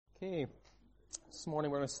Okay, this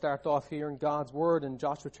morning we're going to start off here in God's Word in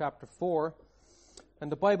Joshua chapter 4.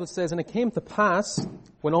 And the Bible says, "And it came to pass,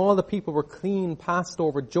 when all the people were clean passed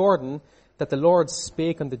over Jordan, that the Lord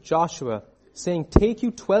spake unto Joshua, saying, Take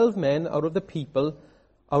you 12 men out of the people,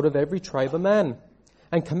 out of every tribe a man,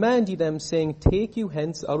 and command ye them, saying, Take you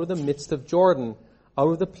hence out of the midst of Jordan, out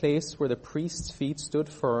of the place where the priest's feet stood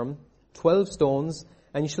firm, 12 stones,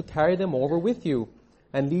 and ye shall carry them over with you,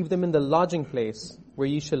 and leave them in the lodging place, where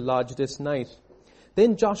ye shall lodge this night.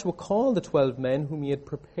 Then Joshua called the 12 men whom he had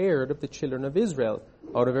prepared of the children of Israel,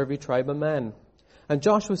 out of every tribe a man. And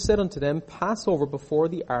Joshua said unto them, Pass over before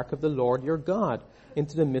the ark of the Lord your God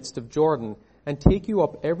into the midst of Jordan, and take you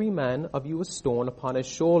up every man of you a stone upon his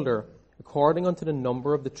shoulder, according unto the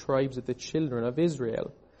number of the tribes of the children of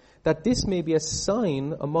Israel, that this may be a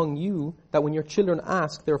sign among you, that when your children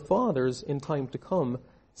ask their fathers in time to come,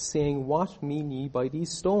 saying, What mean ye by these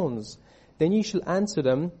stones? Then ye shall answer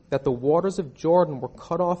them, that the waters of Jordan were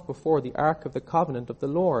cut off before the ark of the covenant of the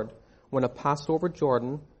Lord. When it passed over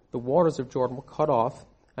Jordan, the waters of Jordan were cut off,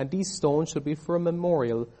 and these stones shall be for a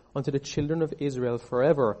memorial unto the children of Israel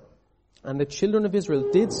forever. And the children of Israel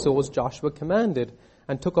did so as Joshua commanded,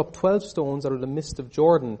 and took up 12 stones out of the midst of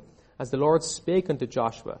Jordan, as the Lord spake unto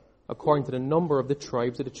Joshua, according to the number of the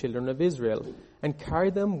tribes of the children of Israel, and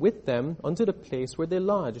carried them with them unto the place where they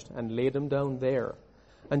lodged, and laid them down there.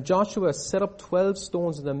 And Joshua set up 12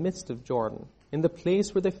 stones in the midst of Jordan, in the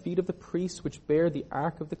place where the feet of the priests which bear the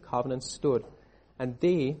ark of the covenant stood, and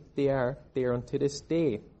they are there unto this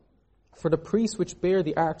day. For the priests which bear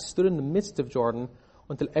the ark stood in the midst of Jordan,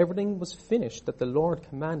 until everything was finished that the Lord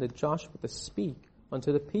commanded Joshua to speak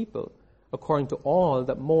unto the people, according to all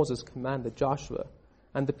that Moses commanded Joshua.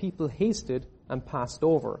 And the people hasted and passed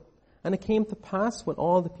over. And it came to pass, when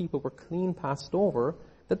all the people were clean passed over,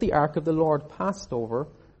 that the ark of the Lord passed over,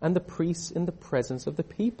 and the priests in the presence of the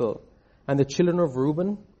people. And the children of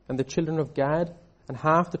Reuben, and the children of Gad, and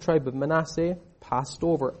half the tribe of Manasseh passed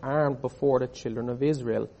over armed before the children of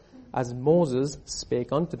Israel, as Moses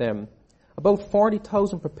spake unto them. About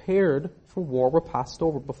 40,000 prepared for war were passed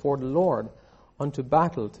over before the Lord, unto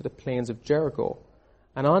battle to the plains of Jericho.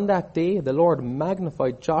 And on that day the Lord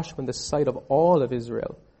magnified Joshua in the sight of all of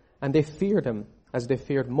Israel, and they feared him, as they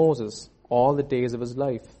feared Moses, all the days of his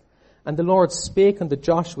life. And the Lord spake unto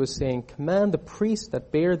Joshua, saying, Command the priests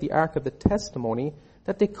that bear the ark of the testimony,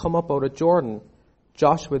 that they come up out of Jordan.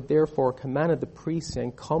 Joshua therefore commanded the priests,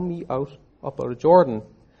 saying, Come ye up out of Jordan.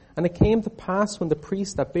 And it came to pass, when the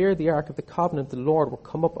priests that bear the ark of the covenant of the Lord were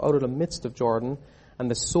come up out of the midst of Jordan, and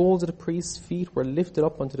the soles of the priests' feet were lifted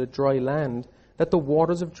up unto the dry land, that the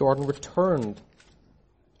waters of Jordan returned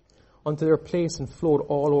unto their place and flowed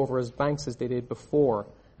all over his banks as they did before.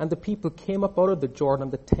 And the people came up out of the Jordan on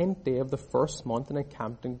the 10th day of the first month, and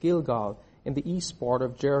encamped in Gilgal, in the east border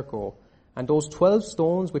of Jericho. And those 12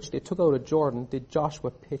 stones which they took out of Jordan did Joshua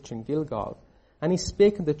pitch in Gilgal. And he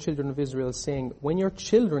spake unto the children of Israel, saying, When your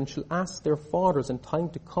children shall ask their fathers in time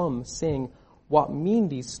to come, saying, What mean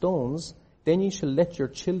these stones? Then ye shall let your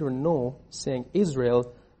children know, saying,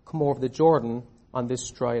 Israel, come over the Jordan on this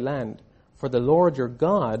dry land. For the Lord your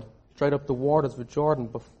God dried up the waters of Jordan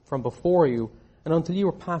from before you, and until you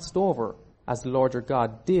were passed over, as the Lord your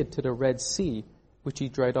God did to the Red Sea, which he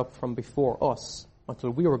dried up from before us, until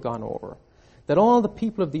we were gone over. That all the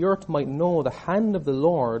people of the earth might know the hand of the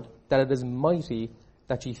Lord, that it is mighty,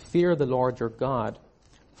 that ye fear the Lord your God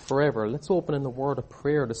forever. Let's open in the word of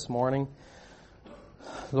prayer this morning.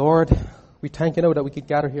 Lord, we thank you now that we could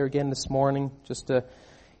gather here again this morning, just to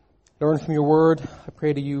learn from your word. I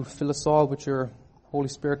pray that you fill us all with your Holy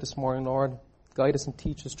Spirit this morning, Lord. Guide us and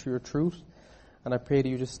teach us through your truth. And I pray that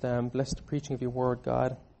you just bless the preaching of your word,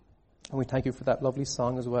 God. And we thank you for that lovely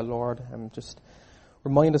song as well, Lord. And just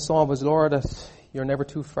remind us always, Lord, that you're never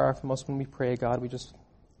too far from us when we pray, God. We just,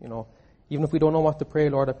 even if we don't know what to pray,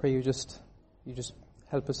 Lord, I pray you just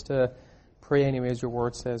help us to pray anyway as your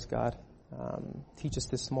word says, God. Teach us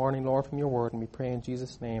this morning, Lord, from your word. And we pray in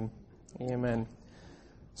Jesus' name. Amen.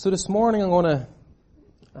 So this morning I'm going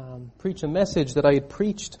to preach a message that I had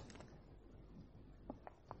preached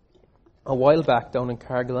a while back down in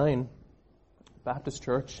Carrigaline Baptist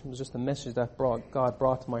Church. It was just a message that God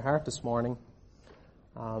brought to my heart this morning.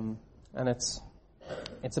 And it's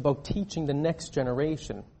about teaching the next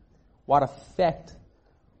generation. What effect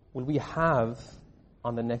will we have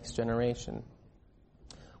on the next generation?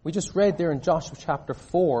 We just read there in Joshua chapter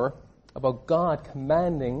 4 about God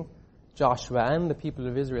commanding Joshua and the people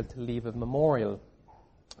of Israel to leave a memorial.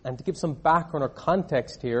 And to give some background or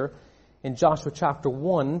context here, in Joshua chapter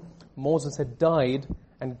 1, Moses had died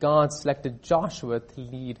and God selected Joshua to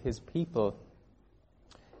lead his people.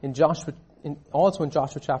 In Joshua also in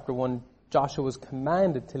Joshua chapter 1, Joshua was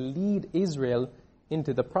commanded to lead Israel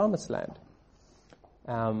into the promised land.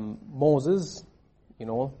 Moses,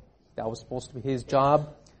 that was supposed to be his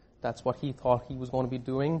job. That's what he thought he was going to be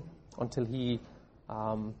doing until he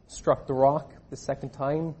struck the rock the second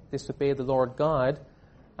time, disobeyed the Lord God,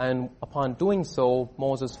 and upon doing so,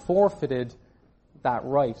 Moses forfeited that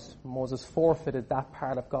right. Moses forfeited that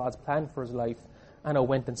part of God's plan for his life, and it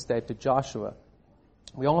went instead to Joshua.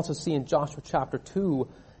 We also see in Joshua chapter 2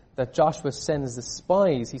 that Joshua sends the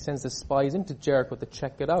spies. He sends the spies into Jericho to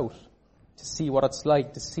check it out, to see what it's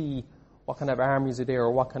like, to see what kind of armies are there,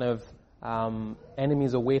 or what kind of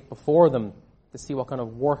enemies await before them, to see what kind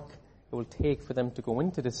of work it will take for them to go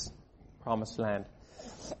into this promised land.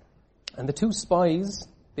 And the two spies,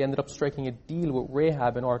 they ended up striking a deal with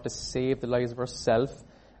Rahab in order to save the lives of herself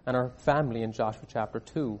and her family in Joshua chapter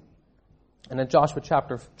 2. And in Joshua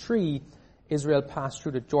chapter 3, Israel passed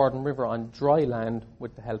through the Jordan River on dry land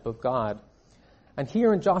with the help of God. And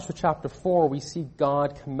here in Joshua chapter 4, we see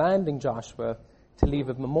God commanding Joshua to leave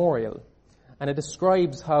a memorial. And it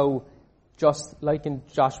describes how, just like in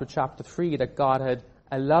Joshua chapter 3, that God had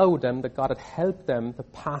allowed them, that God had helped them to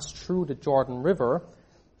pass through the Jordan River,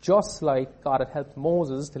 just like God had helped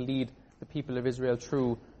Moses to lead the people of Israel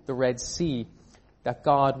through the Red Sea, that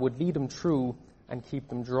God would lead them through and keep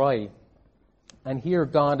them dry. And here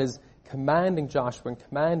God is commanding Joshua and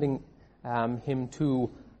commanding him to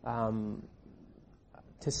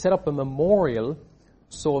set up a memorial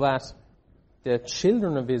so that the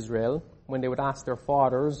children of Israel, when they would ask their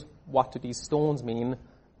fathers, what do these stones mean,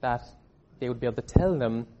 that they would be able to tell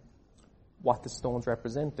them what the stones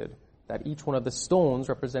represented. That each one of the stones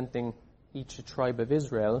representing each tribe of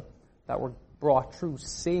Israel that were brought through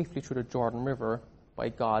safely through the Jordan River by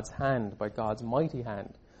God's hand, by God's mighty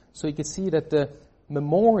hand. So you could see that the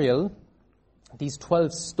memorial, these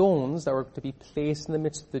 12 stones that were to be placed in the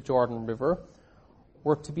midst of the Jordan River,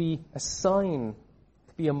 were to be a sign,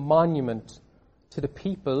 to be a monument to the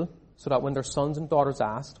people, so that when their sons and daughters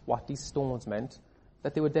asked what these stones meant,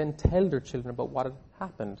 that they would then tell their children about what had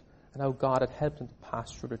happened and how God had helped them to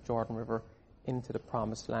pass through the Jordan River into the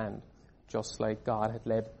promised land, just like God had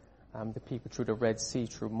led the people through the Red Sea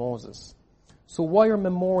through Moses. So why are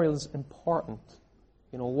memorials important?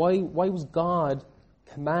 Why was God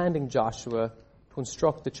commanding Joshua to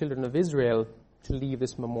instruct the children of Israel to leave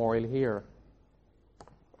this memorial here?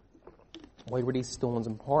 Why were these stones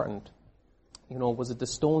important? Was it the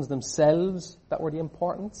stones themselves that were the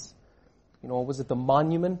importance? Was it the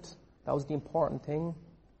monument that was the important thing?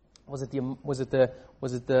 Was it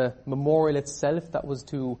the memorial itself that was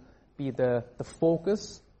to be the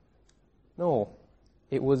focus? No.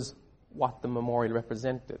 It was what the memorial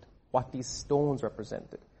represented, what these stones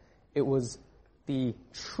represented. It was the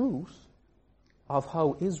truth of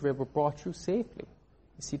how Israel were brought through safely.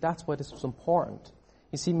 You see, that's why this was important.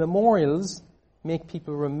 You see, memorials make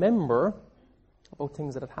people remember about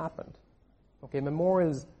things that had happened. Okay,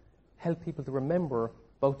 memorials help people to remember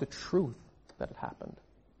about the truth that had happened.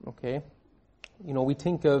 Okay? We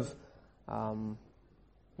think of,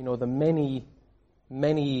 the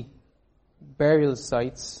many burial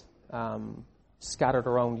sites scattered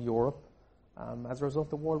around Europe as a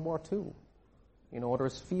result of World War II.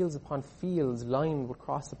 There's fields upon fields lined with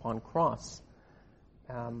cross upon cross,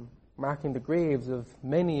 marking the graves of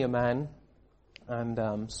many a man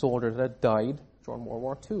and soldier that died during World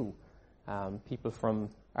War II. People from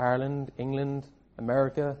Ireland, England,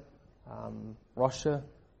 America, Russia,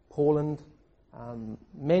 Poland,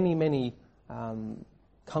 many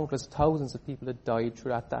countless thousands of people had died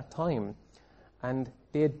through at that time. And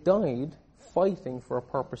they had died fighting for a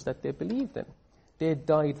purpose that they believed in. They had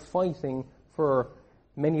died fighting for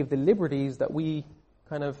many of the liberties that we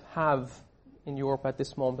kind of have in Europe at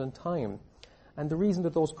this moment in time. And the reason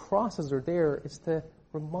that those crosses are there is to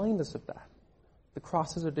remind us of that. The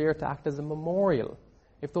crosses are there to act as a memorial.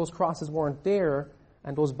 If those crosses weren't there,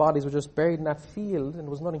 and those bodies were just buried in that field, and there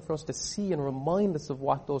was nothing for us to see and remind us of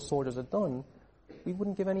what those soldiers had done, we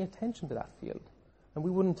wouldn't give any attention to that field. And we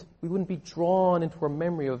wouldn't be drawn into our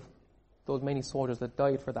memory of those many soldiers that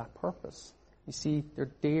died for that purpose. You see,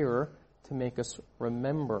 they're there to make us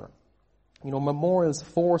remember. Memorials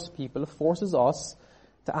forces us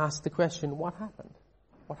to ask the question, what happened?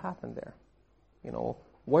 What happened there?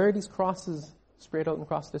 Why are these crosses spread out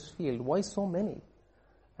across this field? Why so many?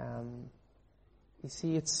 You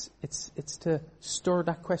see, it's to stir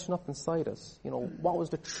that question up inside us. What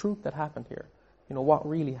was the truth that happened here? What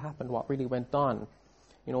really happened? What really went on?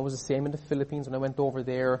 It was the same in the Philippines. When I went over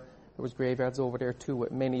there was graveyards over there too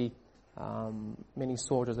with many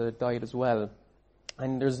soldiers that had died as well.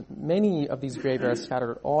 And there's many of these graveyards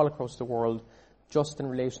scattered all across the world just in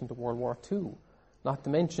relation to World War II. Not to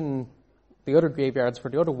mention the other graveyards for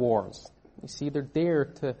the other wars. You see, they're there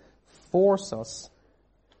to force us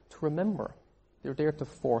to remember. They're there to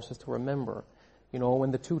force us to remember. You know,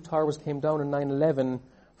 when the two towers came down in 9/11,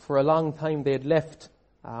 for a long time they had left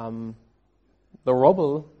the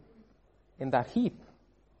rubble in that heap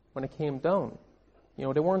when it came down. You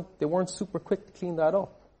know, they weren't super quick to clean that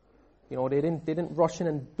up. You know, they didn't rush in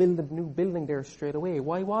and build a new building there straight away.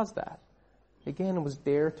 Why was that? Again, it was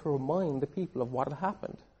there to remind the people of what had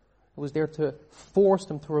happened. It was there to force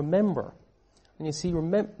them to remember. And you see,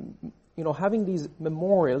 having these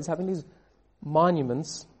memorials, having these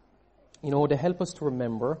monuments, you know, they help us to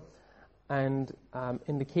remember. And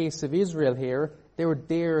in the case of Israel here, they were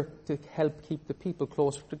there to help keep the people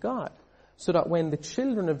closer to God. So that when the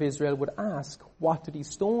children of Israel would ask, what do these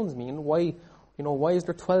stones mean? Why is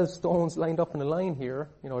there 12 stones lined up in a line here?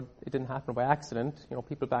 You know, it didn't happen by accident. You know,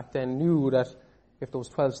 people back then knew that if those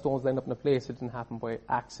 12 stones lined up in a place, it didn't happen by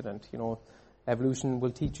accident. You know, evolution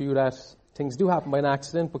will teach you that things do happen by an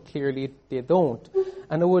accident, but clearly they don't.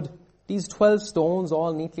 And these 12 stones,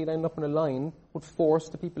 all neatly lined up in a line, would force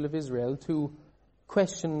the people of Israel to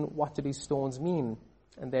question, what do these stones mean?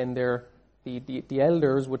 And then the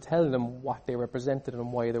elders would tell them what they represented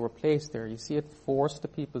and why they were placed there. You see, it forced the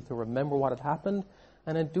people to remember what had happened,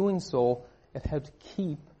 and in doing so, it helped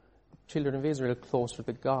keep the children of Israel closer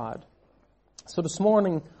to God. So this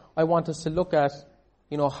morning, I want us to look at,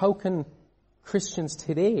 you know, how can Christians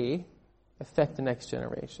today affect the next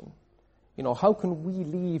generation? You know, how can we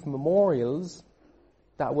leave memorials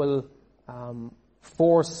that will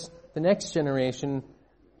force the next generation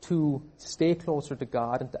to stay closer to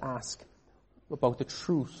God and to ask about the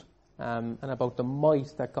truth and about the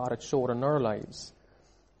might that God had showed in our lives?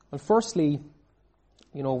 Well, firstly,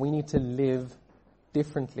 you know, we need to live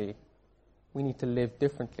differently. We need to live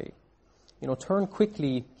differently. You know, turn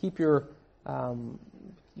quickly, you can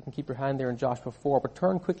keep your hand there in Joshua 4, but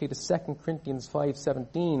turn quickly to 2 Corinthians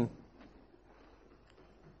 5:17.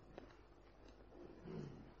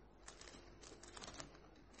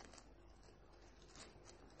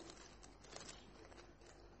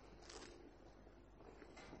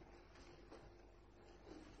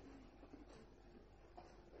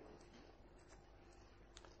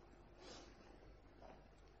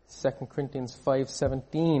 2 Corinthians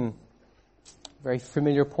 5:17, very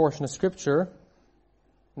familiar portion of Scripture.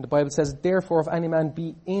 And the Bible says, "Therefore, if any man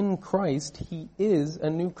be in Christ, he is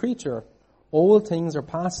a new creature. Old things are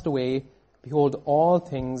passed away. Behold, all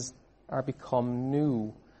things are become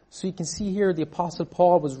new." So you can see here the Apostle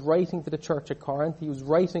Paul was writing to the church at Corinth. He was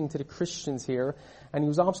writing to the Christians here, and he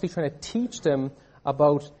was obviously trying to teach them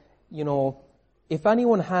about, you know, if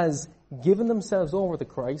anyone has given themselves over to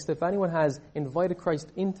Christ, if anyone has invited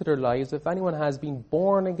Christ into their lives, if anyone has been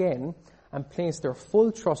born again and placed their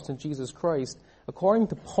full trust in Jesus Christ, according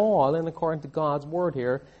to Paul and according to God's word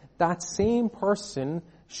here, that same person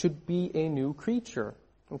should be a new creature.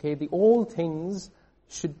 Okay, the old things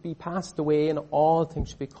should be passed away and all things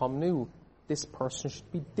should become new. This person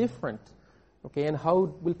should be different. Okay, and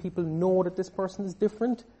how will people know that this person is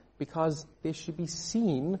different? Because they should be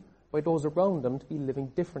seen by those around them to be living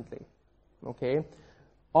differently. Okay?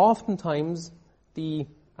 Oftentimes, the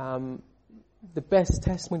best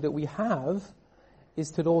testimony that we have is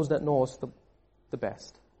to those that know us the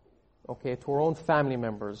best. Okay? To our own family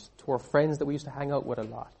members, to our friends that we used to hang out with a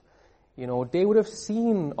lot. You know, they would have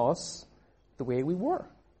seen us the way we were.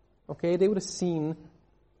 Okay? They would have seen,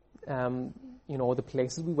 you know, the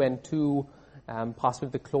places we went to, possibly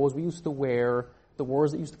the clothes we used to wear, the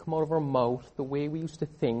words that used to come out of our mouth, the way we used to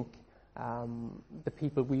think, the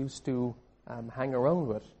people we used to hang around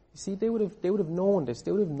with. You see, they would have known this.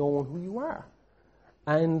 They would have known who you are.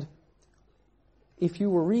 And if you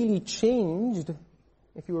were really changed,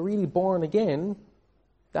 if you were really born again,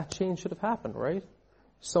 that change should have happened, right?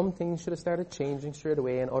 Some things should have started changing straight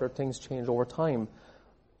away and other things change over time.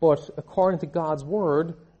 But according to God's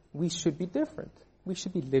word, we should be different. We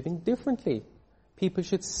should be living differently. People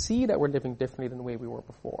should see that we're living differently than the way we were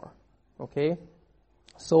before. Okay?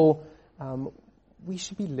 So, we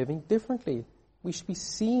should be living differently. We should be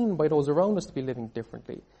seen by those around us to be living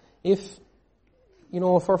differently. If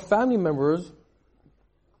our family members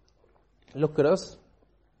look at us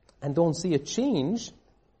and don't see a change,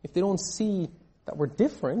 if they don't see that we're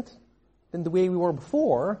different than the way we were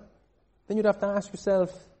before, then you'd have to ask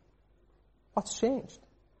yourself, what's changed?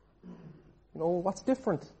 You know, what's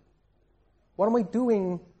different? What am I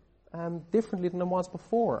doing differently than I was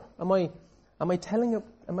before? Am I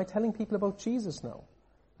telling people about Jesus now?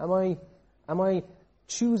 Am I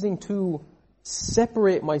choosing to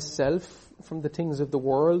separate myself from the things of the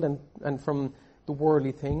world and from the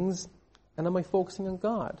worldly things? And am I focusing on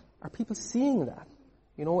God? Are people seeing that?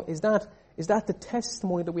 You know, is that the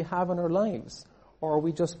testimony that we have in our lives? Or are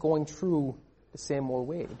we just going through the same old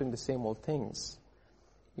way, doing the same old things?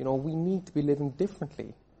 You know, we need to be living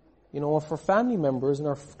differently. You know, for family members and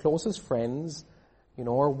our closest friends, you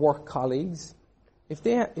know, our work colleagues, if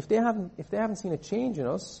they haven't seen a change in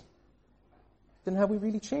us, then have we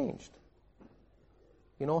really changed?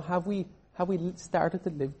 You know, have we started to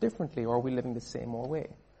live differently, or are we living the same old way?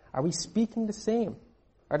 Are we speaking the same?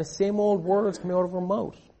 Are the same old words coming out of our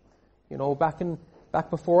mouth? You know, back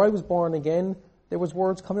before I was born again, there was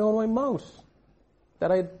words coming out of my mouth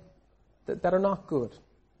that are not good.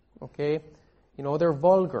 Okay? You know, they're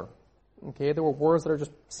vulgar. Okay? There were words that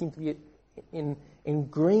just seem to be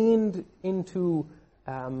ingrained into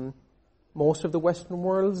most of the Western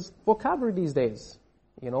world's vocabulary these days.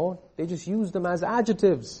 You know, they just use them as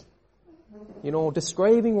adjectives. You know,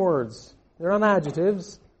 describing words. They're not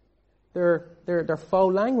adjectives. They're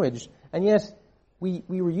foul language. And yet, we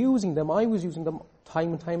were using them, I was using them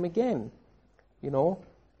time and time again. You know,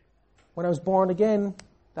 when I was born again,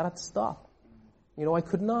 that had to stop. You know, I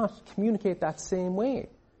could not communicate that same way.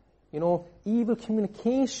 You know, evil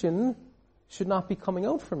communication should not be coming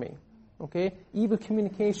out from me. Okay? Evil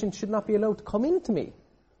communication should not be allowed to come into me.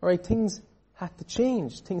 Alright, things had to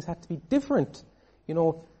change. Things had to be different. You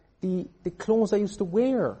know, the clothes I used to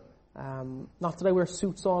wear, not that I wear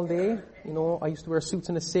suits all day. You know, I used to wear suits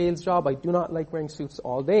in a sales job. I do not like wearing suits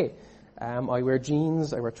all day. I wear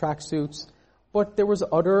jeans, I wear tracksuits. But there was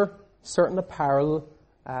other certain apparel,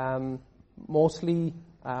 mostly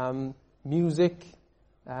music,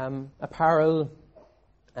 apparel,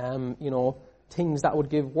 you know, things that would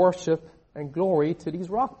give worship and glory to these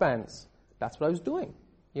rock bands. That's what I was doing.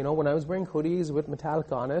 You know, when I was wearing hoodies with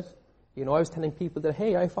Metallica on it, you know, I was telling people that,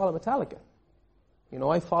 hey, I follow Metallica. You know,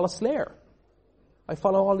 I follow Slayer. I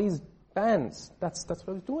follow all these bands. That's what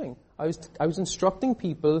I was doing. I was instructing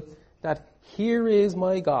people that here is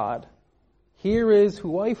my God. Here is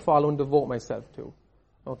who I follow and devote myself to.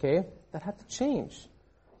 Okay? That had to change.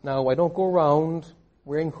 Now, I don't go around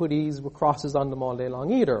wearing hoodies with crosses on them all day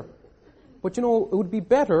long either. But you know, it would be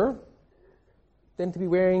better than to be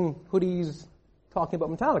wearing hoodies talking about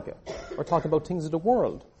Metallica or talking about things of the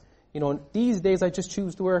world. You know, these days I just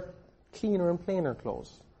choose to wear cleaner and plainer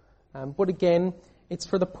clothes. But again, it's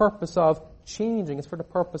for the purpose of changing. It's for the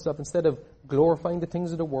purpose of, instead of glorifying the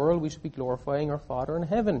things of the world, we should be glorifying our Father in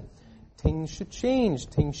heaven. Things should change.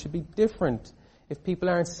 Things should be different. If people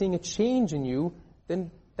aren't seeing a change in you,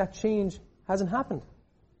 then that change hasn't happened.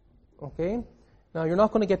 Okay? Now, you're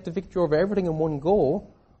not going to get the victory over everything in one go,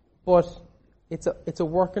 but it's a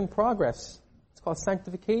work in progress. It's called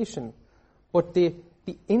sanctification. But the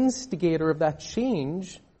instigator of that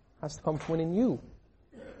change has to come from within you.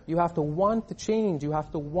 You have to want to change. You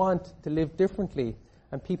have to want to live differently.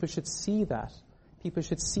 And people should see that. People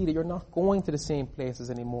should see that you're not going to the same places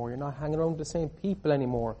anymore. You're not hanging around with the same people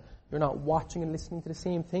anymore. You're not watching and listening to the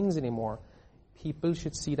same things anymore. People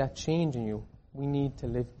should see that change in you. We need to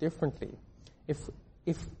live differently.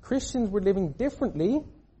 If Christians were living differently,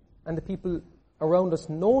 and the people around us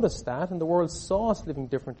noticed that, and the world saw us living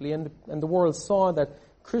differently, and the world saw that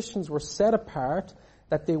Christians were set apart,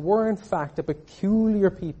 that they were in fact a peculiar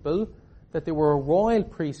people, that they were a royal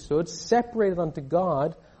priesthood, separated unto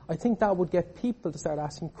God, I think that would get people to start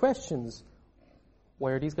asking questions.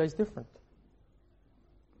 Why are these guys different?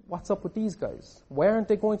 What's up with these guys? Why aren't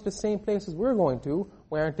they going to the same places we're going to?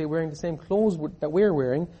 Why aren't they wearing the same clothes that we're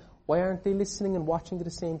wearing? Why aren't they listening and watching to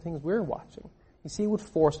the same things we're watching? You see, it would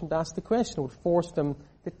force them to ask the question. It would force them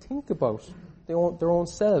to think about their own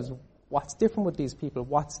selves. What's different with these people?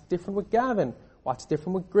 What's different with Gavin? What's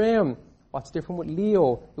different with Graham? What's different with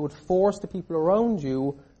Leo? It would force the people around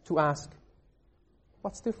you to ask,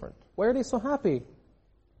 what's different? Why are they so happy?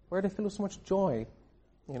 Why are they filled with so much joy?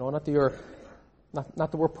 You know, not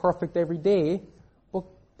that we're perfect every day, but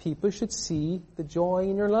people should see the joy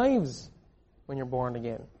in your lives when you're born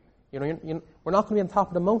again. You know, we're not going to be on top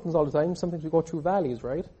of the mountains all the time. Sometimes we go through valleys,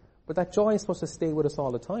 right? But that joy is supposed to stay with us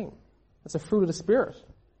all the time. It's a fruit of the Spirit.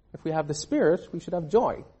 If we have the Spirit, we should have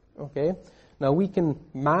joy. Okay? Now, we can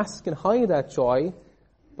mask and hide that joy,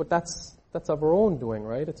 but that's of our own doing,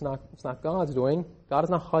 right? It's not God's doing. God is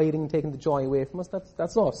not hiding and taking the joy away from us.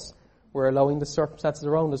 That's us. We're allowing the circumstances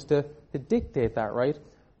around us to dictate that, right?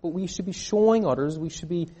 But we should be showing others. We should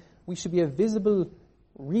be a visible,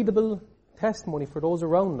 readable testimony for those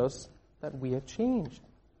around us that we have changed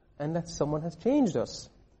and that someone has changed us,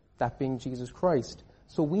 that being Jesus Christ.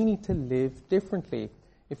 So we need to live differently.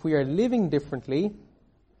 If we are living differently,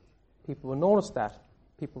 People will notice that.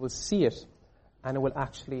 People will see it, and it will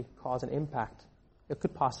actually cause an impact. It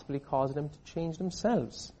could possibly cause them to change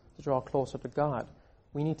themselves, to draw closer to God.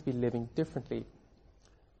 We need to be living differently.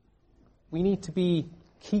 We need to be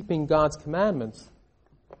keeping God's commandments.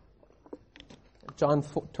 Turn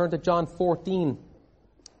to John 14.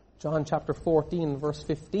 John chapter 14, verse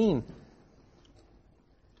 15.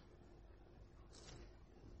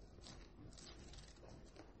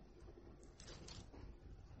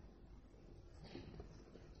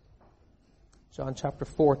 John chapter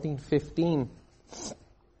 14, 15.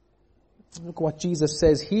 Look what Jesus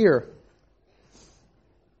says here.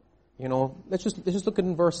 Let's just look at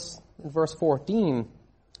in verse 14,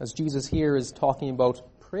 as Jesus here is talking about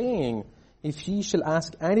praying. If ye shall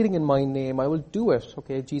ask anything in my name, I will do it.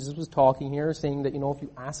 Okay, Jesus was talking here, saying that, if you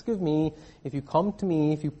ask of me, if you come to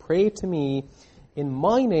me, if you pray to me in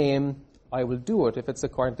my name, I will do it. If it's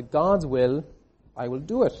according to God's will, I will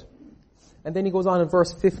do it. And then he goes on in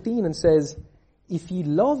verse 15 and says, if ye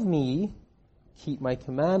love me, keep my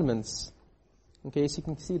commandments. Okay, so you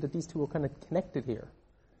can see that these two are kind of connected here.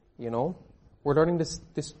 We're learning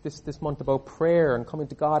this month about prayer and coming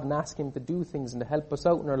to God and asking Him to do things and to help us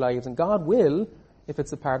out in our lives. And God will, if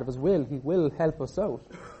it's a part of His will, He will help us out.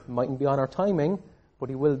 It mightn't be on our timing, but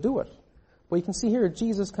He will do it. But you can see here,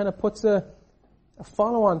 Jesus kind of puts a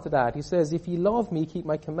follow-on to that. He says, if ye love me, keep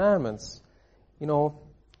my commandments.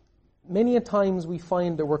 Many a times we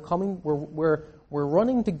find that we're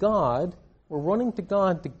running to God. We're running to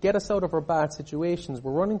God to get us out of our bad situations.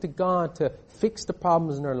 We're running to God to fix the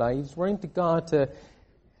problems in our lives. We're running to God to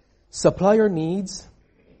supply our needs.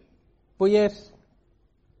 But yet,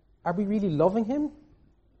 are we really loving Him?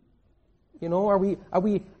 Are we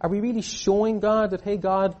really showing God that, hey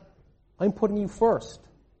God, I'm putting you first.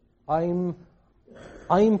 I'm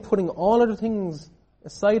putting all other things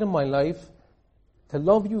aside in my life to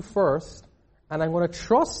love you first, and I'm going to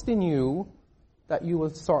trust in you that you will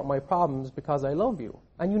sort my problems because I love you.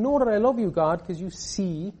 And you know that I love you, God, because you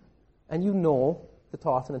see and you know the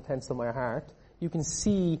thoughts and intents of my heart. You can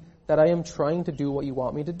see that I am trying to do what you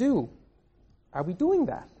want me to do. Are we doing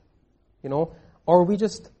that? Or are we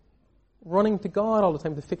just running to God all the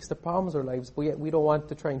time to fix the problems of our lives, but yet we don't want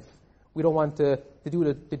to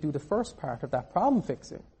do the first part of that problem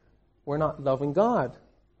fixing. We're not loving God.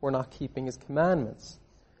 We're not keeping His commandments.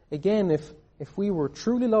 Again, if we were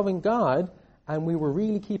truly loving God, and we were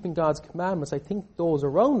really keeping God's commandments, I think those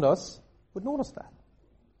around us would notice that.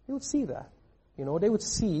 They would see that. They would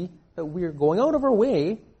see that we're going out of our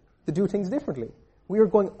way to do things differently. We are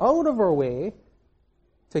going out of our way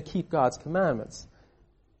to keep God's commandments.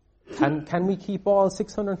 Can we keep all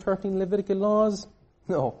 613 Levitical laws?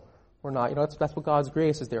 No, we're not. That's what God's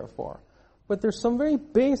grace is there for. But there's some very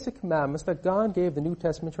basic commandments that God gave the New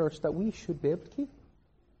Testament church that we should be able to keep.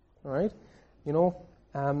 All right?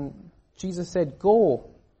 Jesus said,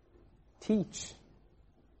 go, teach,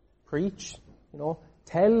 preach,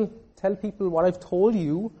 tell people what I've told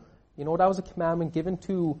you. That was a commandment given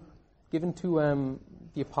to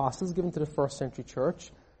the apostles, given to the first century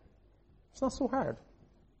church. It's not so hard.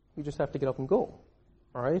 You just have to get up and go.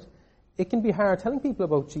 All right? It can be hard telling people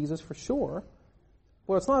about Jesus for sure,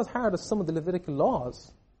 but it's not as hard as some of the Levitical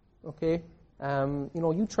laws. Okay?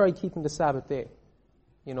 You try keeping the Sabbath day.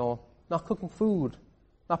 Not cooking food,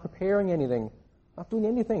 not preparing anything, not doing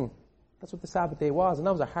anything. That's what the Sabbath day was, and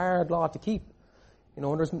that was a hard law to keep. And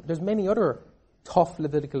there's many other tough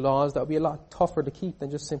Levitical laws that would be a lot tougher to keep than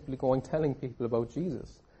just simply going telling people about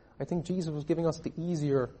Jesus. I think Jesus was giving us the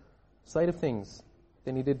easier side of things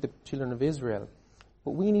than He did the children of Israel.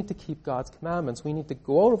 But we need to keep God's commandments. We need to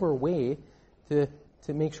go out of our way to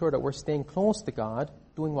make sure that we're staying close to God,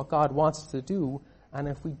 doing what God wants us to do. And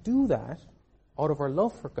if we do that out of our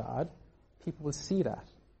love for God, people will see that.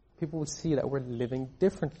 People will see that we're living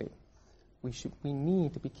differently. We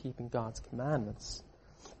need to be keeping God's commandments.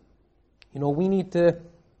 We need to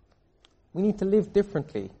live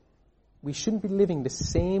differently. We shouldn't be living the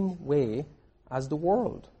same way as the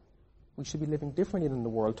world. We should be living differently than the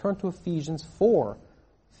world. Turn to Ephesians 4.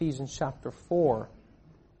 Ephesians chapter 4.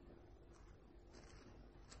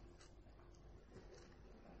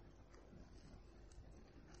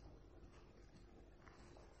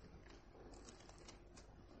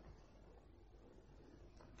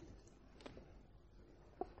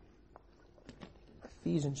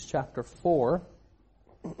 Ephesians chapter 4.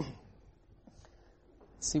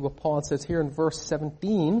 See what Paul says here in verse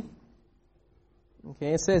 17.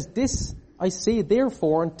 Okay, it says, this I say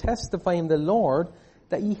therefore and testify in the Lord,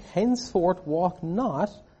 that ye henceforth walk not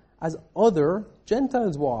as other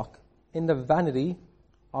Gentiles walk, in the vanity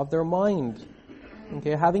of their mind,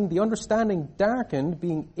 Okay, having the understanding darkened,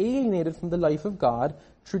 being alienated from the life of God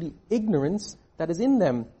through the ignorance that is in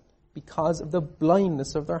them because of the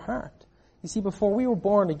blindness of their heart. You see, before I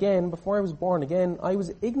was born again, I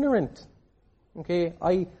was ignorant. Okay,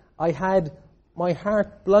 I had my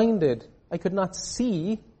heart blinded. I could not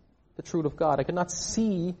see the truth of God. I could not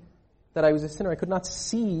see that I was a sinner. I could not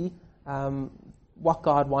see what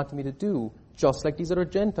God wanted me to do, just like these other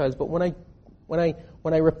Gentiles. But when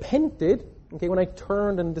I repented, okay, when I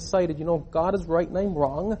turned and decided, God is right and I'm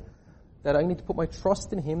wrong, that I need to put my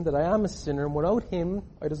trust in Him, that I am a sinner, and without Him,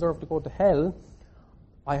 I deserve to go to hell,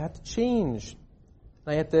 I had to change.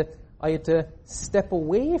 I had to step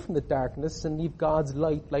away from the darkness and leave God's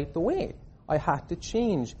light the way. I had to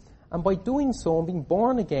change. And by doing so, and being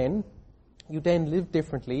born again, you then live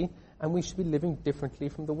differently, and we should be living differently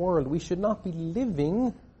from the world. We should not be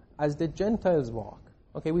living as the Gentiles walk.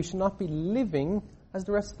 Okay, we should not be living as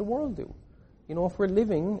the rest of the world do. If we're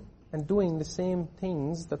living and doing the same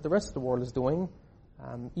things that the rest of the world is doing,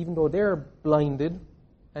 even though they're blinded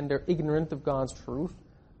and they're ignorant of God's truth,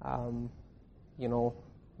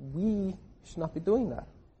 we should not be doing that.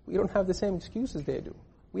 We don't have the same excuses they do.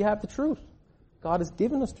 We have the truth. God has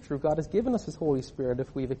given us the truth. God has given us His Holy Spirit.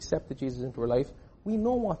 If we've accepted Jesus into our life, we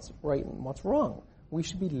know what's right and what's wrong. We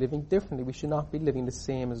should be living differently. We should not be living the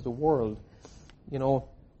same as the world.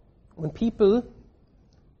 When people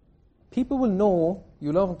will know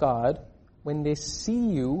you love God when they see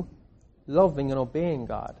you loving and obeying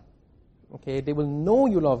God. Okay, they will know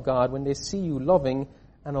you love God when they see you loving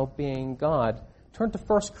and obeying God. Turn to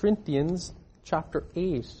 1 Corinthians chapter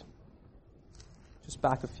 8. Just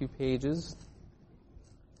back a few pages.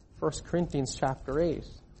 1 Corinthians chapter 8.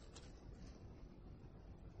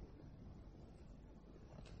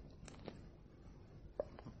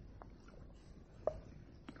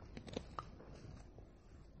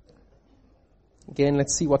 Again,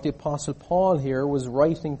 let's see what the Apostle Paul here was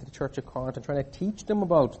writing to the church of Corinth and trying to teach them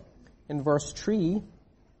about. In verse 3,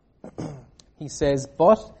 he says,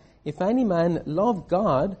 "But if any man love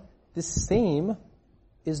God, the same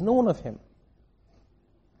is known of him."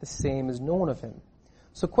 The same is known of him.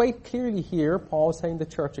 So quite clearly here, Paul is telling the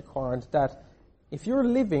church of Corinth that if you're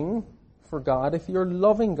living for God, if you're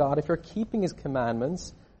loving God, if you're keeping His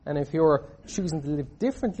commandments, and if you're choosing to live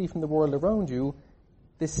differently from the world around you,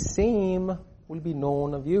 the same will be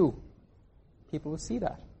known of you. People will see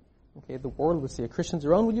that. Okay, the world will see it. Christians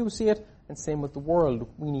around you will see it, and same with the world.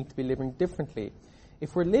 We need to be living differently.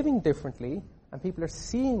 If we're living differently, and people are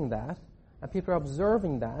seeing that, and people are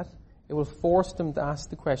observing that, it will force them to ask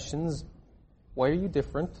the questions, why are you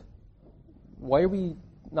different? Why are we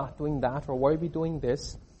not doing that? Or why are we doing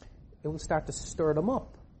this? It will start to stir them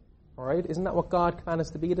up. Alright? Isn't that what God commanded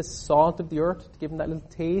us to be? The salt of the earth, to give them that little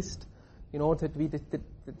taste, to be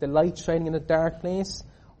the light shining in a dark place.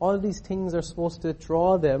 All of these things are supposed to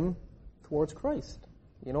draw them towards Christ,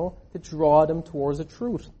 to draw them towards the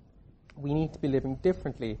truth. We need to be living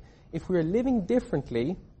differently. If we're living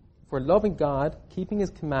differently, if we're loving God, keeping His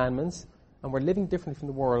commandments, and we're living differently from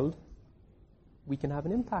the world, we can have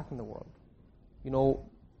an impact in the world.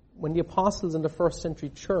 When the apostles in the first century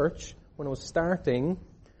church, when it was starting,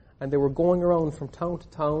 and they were going around from town to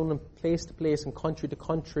town and place to place and country to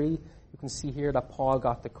country, you can see here that Paul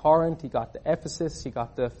got to Corinth, he got to Ephesus, he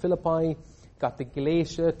got to Philippi, got to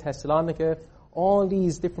Galatia, Thessalonica, all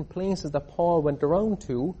these different places that Paul went around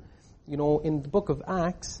to. In the book of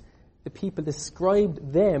Acts, the people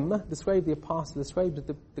described the apostles, described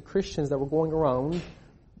the Christians that were going around,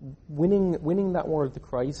 winning that world to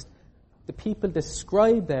Christ. The people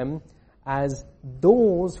describe them as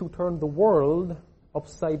those who turned the world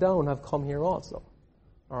upside down have come here also.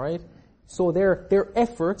 Alright? So their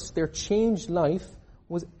efforts, their changed life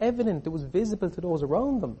was evident, it was visible to those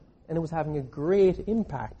around them, and it was having a great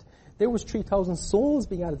impact. There was 3,000 souls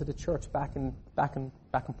being added to the church back in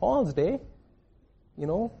Paul's day.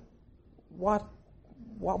 What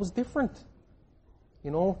was different?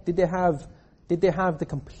 Did they have the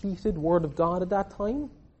completed Word of God at that time?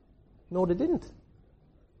 No, they didn't.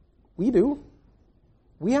 We do.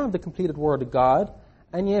 We have the completed Word of God,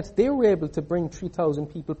 and yet they were able to bring 3,000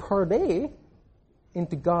 people per day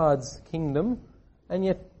into God's kingdom, and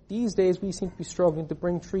yet these days we seem to be struggling to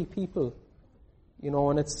bring 3 people.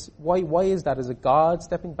 And it's, why is that? Is it God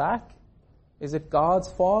stepping back? Is it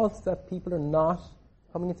God's fault that people are not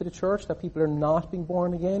coming into the church, that people are not being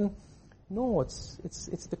born again? No, it's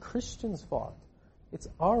the Christian's fault. It's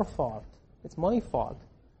our fault. It's my fault.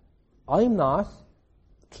 I'm not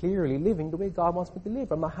clearly living the way God wants me to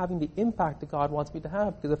live. I'm not having the impact that God wants me to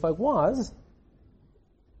have. Because if I was,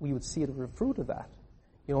 we would see the fruit of that.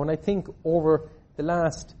 And I think over the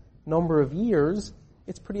last number of years,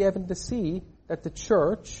 it's pretty evident to see that the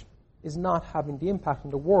church is not having the impact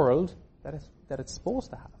in the world that it's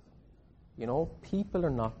supposed to have. You know, people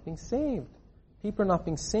are not being saved. People are not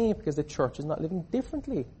being saved because the church is not living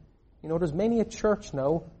differently. You know, there's many a church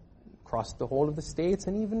now across the whole of the States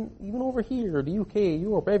and even over here, the UK,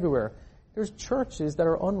 Europe, everywhere. There's churches that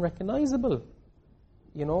are unrecognizable.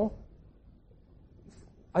 You know,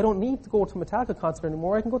 I don't need to go to a Metallica concert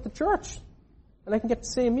anymore. I can go to church and I can get the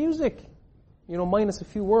same music. You know, minus a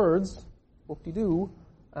few words, whoop-de-doo,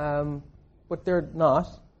 but they're not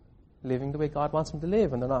living the way God wants them to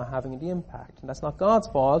live, and they're not having the impact. And that's not God's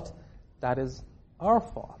fault. That is our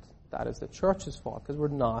fault. That is the church's fault, because we're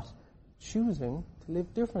not choosing to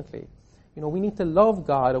live differently. You know, we need to love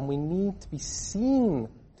God, and we need to be seen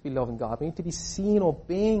to be loving God. We need to be seen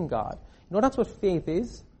obeying God. You know, that's what faith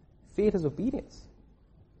is. Faith is obedience.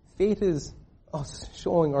 Faith is us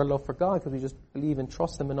showing our love for God because we just believe and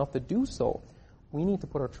trust Him enough to do so. We need to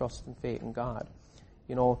put our trust and faith in God.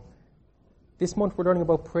 You know, this month we're learning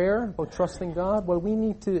about prayer, about trusting God. Well, we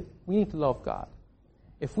need to love God.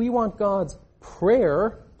 If we want God's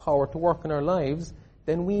prayer power to work in our lives,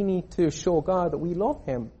 then we need to show God that we love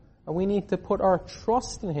Him. And we need to put our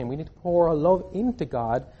trust in Him. We need to pour our love into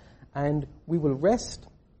God. And we will rest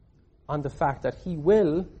on the fact that He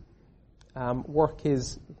will work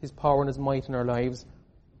His power and His might in our lives,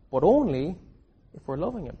 but only if we're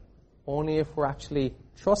loving Him. Only if we're actually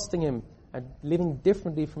trusting Him and living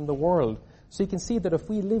differently from the world. So you can see that if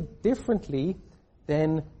we live differently,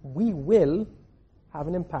 then we will have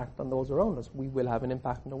an impact on those around us. We will have an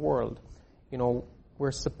impact in the world. You know,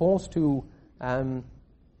 we're supposed to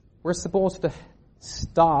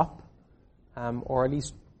stop, or at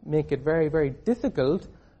least make it very, very difficult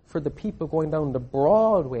for the people going down the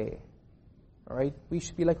broad way. All right, we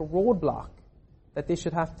should be like a roadblock that they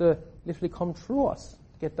should have to literally come through us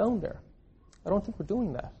to get down there. I don't think we're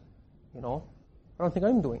doing that. You know, I don't think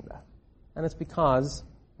I'm doing that, and it's because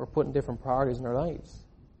we're putting different priorities in our lives.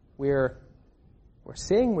 We're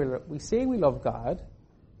saying we say we love God,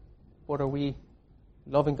 but are we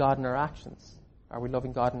loving God in our actions? Are we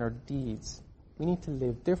loving God in our deeds? We need to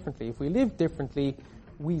live differently. If we live differently,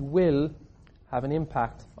 we will have an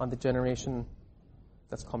impact on the generation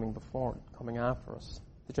that's coming after us,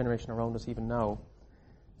 the generation around us even now.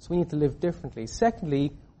 So we need to live differently.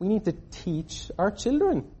 Secondly, we need to teach our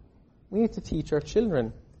children. We need to teach our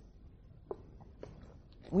children.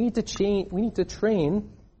 We need to train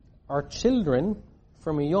our children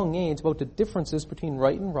from a young age about the differences between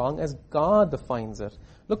right and wrong as God defines it.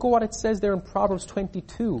 Look at what it says there in Proverbs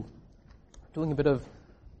 22. Doing a bit of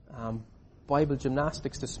Bible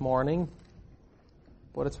gymnastics this morning,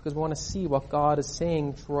 but it's because we want to see what God is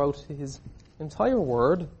saying throughout His entire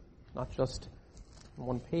Word, not just on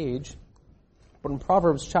one page. But in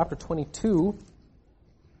Proverbs chapter 22,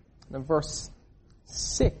 and verse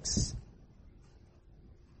 6,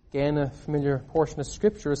 again a familiar portion of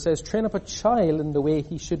Scripture, it says, "Train up a child in the way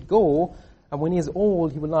he should go, and when he is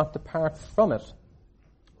old, he will not depart from it."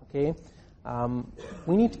 Okay?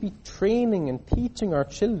 We need to be training and teaching our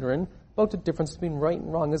children about the difference between right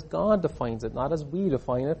and wrong as God defines it, not as we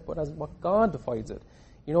define it, but as what God defines it.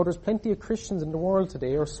 You know, there's plenty of Christians in the world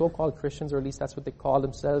today, or so-called Christians, or at least that's what they call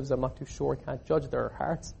themselves. I'm not too sure. I can't judge their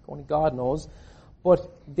hearts. Only God knows.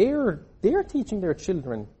 But they're teaching their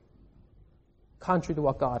children contrary to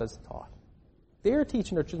what God has taught. They're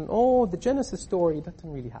teaching their children, the Genesis story, that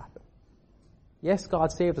didn't really happen. Yes,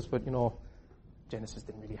 God saved us, but, Genesis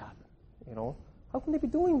didn't really happen. How can they be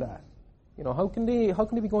doing that? How can they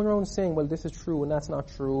be going around saying, well, this is true and that's not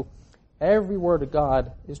true? Every word of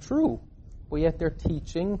God is true, but yet they're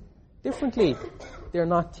teaching differently. They're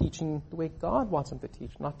not teaching the way God wants them to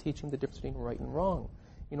teach, not teaching the difference between right and wrong.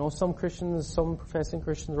 Some Christians, some professing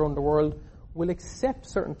Christians around the world will accept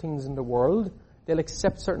certain things in the world. They'll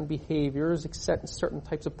accept certain behaviors, accept certain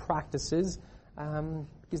types of practices,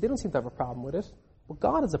 because they don't seem to have a problem with it. But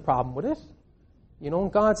God has a problem with it.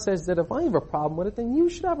 And God says that if I have a problem with it, then you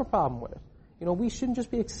should have a problem with it. We shouldn't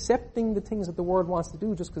just be accepting the things that the world wants to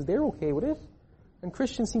do just because they're okay with it. And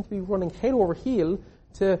Christians seem to be running head over heel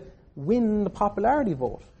to win the popularity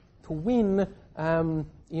vote, to win,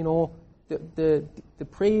 the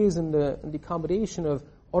praise and the accommodation of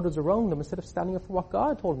others around them instead of standing up for what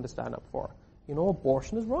God told them to stand up for.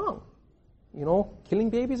 Abortion is wrong.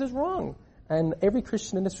 Killing babies is wrong. And every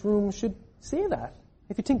Christian in this room should say that.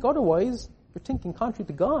 If you think otherwise, you're thinking contrary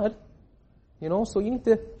to God. So you need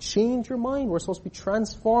to change your mind. We're supposed to be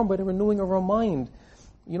transformed by the renewing of our mind.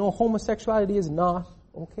 Homosexuality is not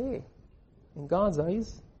okay in God's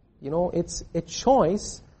eyes. It's a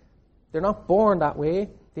choice. They're not born that way.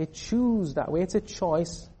 They choose that way. It's a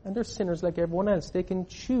choice, and they're sinners like everyone else. They can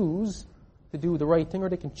choose to do the right thing, or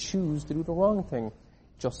they can choose to do the wrong thing,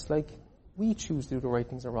 just like we choose to do the right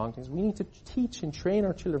things or wrong things. We need to teach and train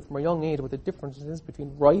our children from a young age what the difference is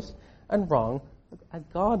between right and wrong as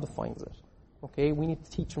God defines it. Okay, we need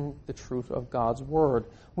to teach them the truth of God's Word.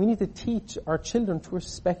 We need to teach our children to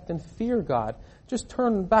respect and fear God. Just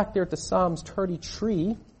turn back there to Psalms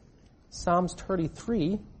 33. Psalms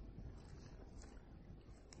 33.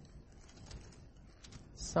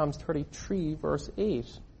 Psalms 33, verse 8.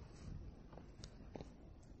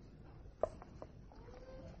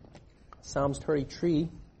 Psalms 33.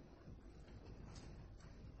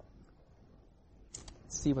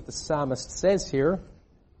 Let's see what the psalmist says here.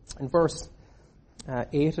 In verse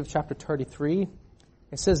 8 of chapter 33,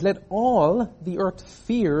 it says, "Let all the earth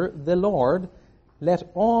fear the Lord. Let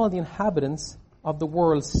all the inhabitants of the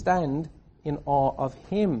world stand in awe of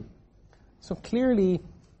Him." So clearly,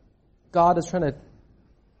 God is trying to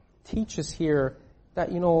teach us here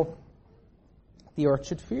that, the earth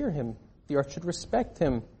should fear Him. The earth should respect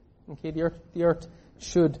Him. Okay, the earth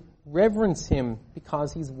should reverence Him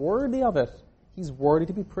because He's worthy of it. He's worthy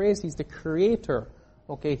to be praised. He's the Creator.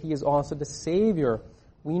 Okay, He is also the Savior.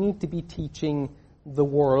 We need to be teaching the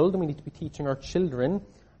world, and we need to be teaching our children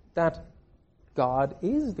that God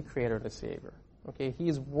is the Creator and the Savior. Okay, He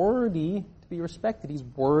is worthy to be respected. He's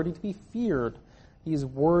worthy to be feared. He is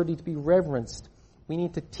worthy to be reverenced. We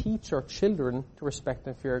need to teach our children to respect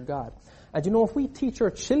and fear God. And if we teach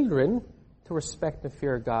our children to respect and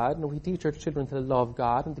fear God, and we teach our children to love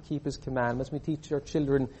God and to keep His commandments, we teach our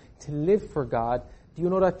children to live for God, do you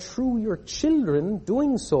know that through your children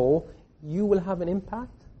doing so, you will have an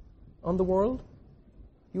impact on the world?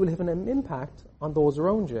 You will have an impact on those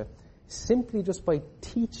around you, simply just by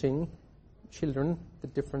teaching children the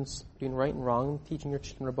difference between right and wrong, teaching your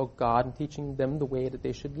children about God and teaching them the way that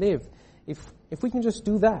they should live. If we can just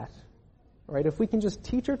do that, right? If we can just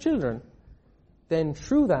teach our children, then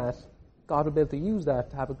through that, God will be able to use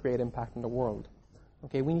that to have a great impact in the world.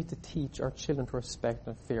 Okay, we need to teach our children to respect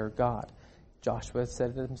and fear God. Joshua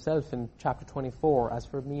said it himself in chapter 24, "As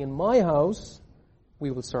for me and my house,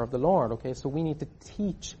 we will serve the Lord." Okay, so we need to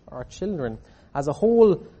teach our children. As a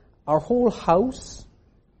whole, our whole house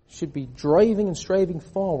should be driving and striving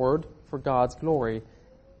forward for God's glory.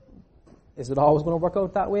 Is it always going to work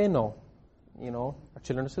out that way? No. Our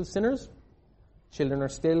children are still sinners. Children are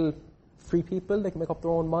still free people. They can make up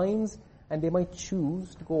their own minds, and they might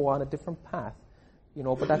choose to go on a different path.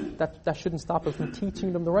 But that shouldn't stop us from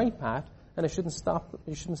teaching them the right path, and it shouldn't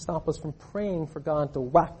stop us from praying for God to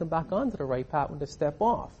whack them back onto the right path when they step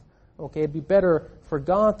off. Okay, it'd be better for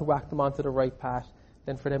God to whack them onto the right path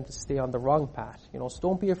than for them to stay on the wrong path. So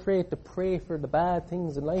don't be afraid to pray for the bad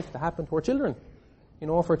things in life to happen to our children.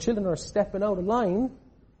 If our children are stepping out of line,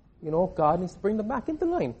 God needs to bring them back into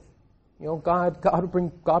line. God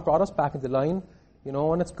brought us back into line,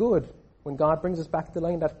 and it's good. When God brings us back into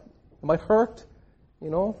line, that might hurt,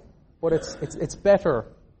 but it's better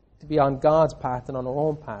to be on God's path than on our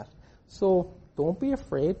own path. So don't be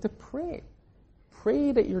afraid to pray.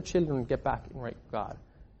 Pray that your children get back in right with God.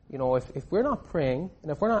 If we're not praying,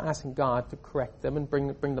 and if we're not asking God to correct them and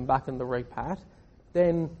bring them back in the right path,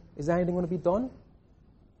 then is anything going to be done?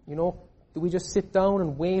 Do we just sit down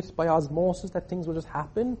and wait by osmosis that things will just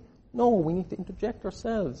happen? No, we need to interject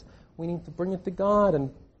ourselves. We need to bring it to God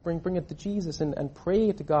and bring it to Jesus and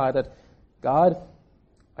pray to God that, God,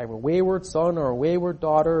 I have a wayward son or a wayward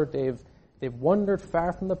daughter. They've wandered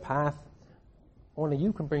far from the path. Only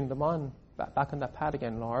you can bring them back on that path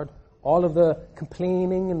again, Lord. All of the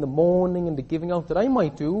complaining and the moaning and the giving out that I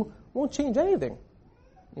might do won't change anything.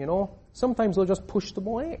 Sometimes they'll just push them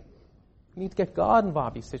away. We need to get God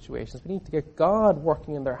involved in these situations. We need to get God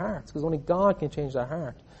working in their hearts, because only God can change their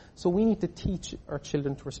heart. So we need to teach our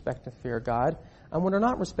children to respect and fear God. And when they're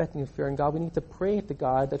not respecting and fearing God, we need to pray to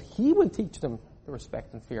God that He will teach them to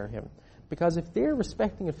respect and fear Him. Because if they're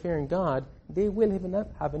respecting and fearing God, they will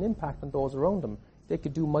have an impact on those around them. They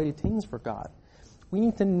could do mighty things for God. We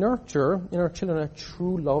need to nurture in our children a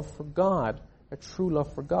true love for God. A true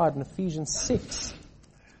love for God. In Ephesians 6,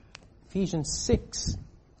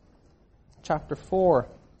 chapter 4,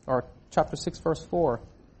 or chapter 6, verse 4.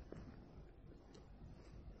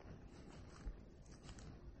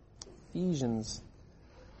 Ephesians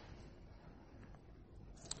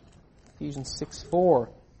 6:4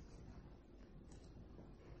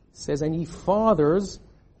 says, "And ye fathers,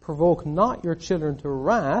 provoke not your children to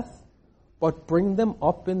wrath, but bring them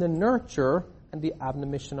up in the nurture and the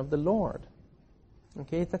admonition of the Lord."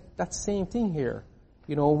 Okay, that same thing here.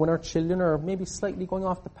 When our children are maybe slightly going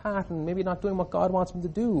off the path and maybe not doing what God wants them to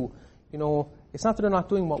do, It's not that they're not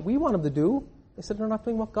doing what we want them to do. It's that they're not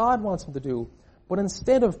doing what God wants them to do. But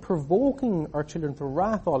instead of provoking our children to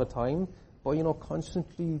wrath all the time, by,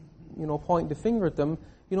 constantly, pointing the finger at them,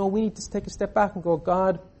 we need to take a step back and go,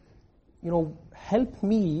 God, help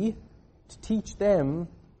me to teach them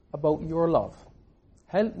about your love.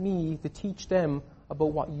 Help me to teach them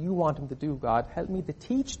about what you want them to do, God. Help me to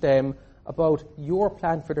teach them about your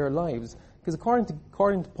plan for their lives. Because according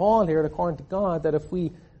to Paul here, and according to God, that if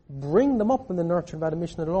we bring them up in the nurture and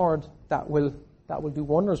admonition of the Lord, that will do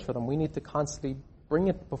wonders for them. We need to constantly bring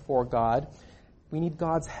it before God. We need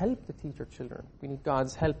God's help to teach our children. We need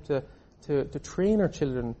God's help to train our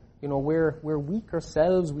children. We're weak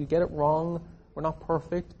ourselves. We get it wrong. We're not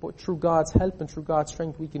perfect. But through God's help and through God's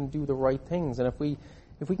strength, we can do the right things. And if we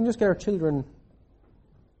can just get our children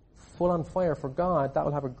full on fire for God, that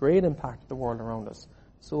will have a great impact on the world around us.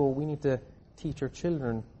 So we need to teach our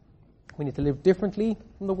children. We need to live differently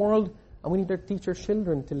from the world, and we need to teach our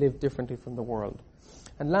children to live differently from the world.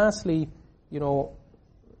 And lastly, to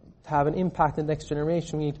have an impact in the next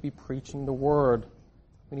generation, we need to be preaching the Word.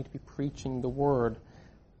 We need to be preaching the Word.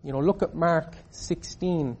 Look at Mark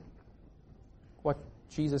 16, what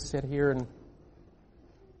Jesus said here in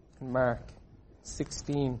Mark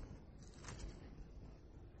 16.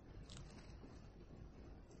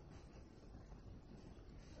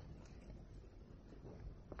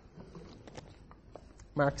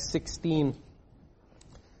 Mark 16,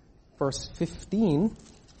 verse 15.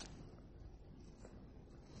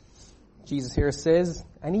 Jesus here says,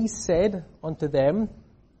 "And he said unto them,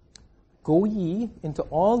 Go ye into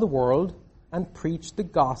all the world and preach the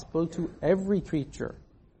gospel to every creature."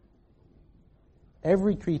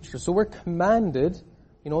 Every creature. So we're commanded,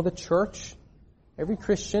 the church, every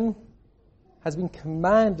Christian has been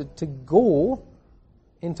commanded to go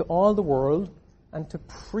into all the world and to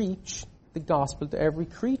preach the gospel to every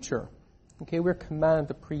creature. Okay, we're commanded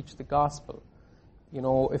to preach the gospel.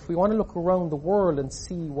 If we want to look around the world and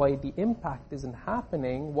see why the impact isn't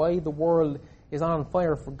happening, why the world is on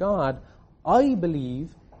fire for God, I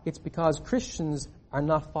believe it's because Christians are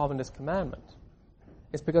not following this commandment.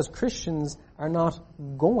 It's because Christians are not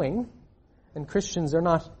going, and Christians are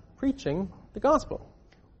not preaching the gospel.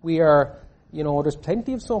 There's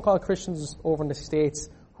plenty of so-called Christians over in the States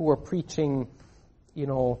who are preaching,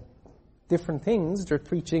 different things. They're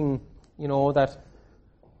preaching, that,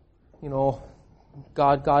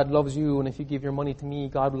 God loves you, and if you give your money to me,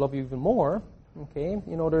 God will love you even more. Okay?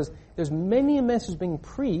 There's many messages being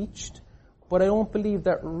preached, but I don't believe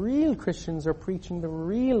that real Christians are preaching the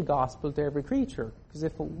real gospel to every creature. Because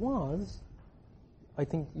if it was, I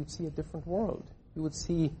think you'd see a different world. You would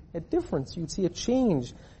see a difference. You'd see a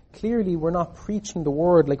change. Clearly, we're not preaching the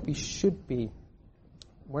word like we should be.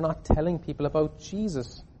 We're not telling people about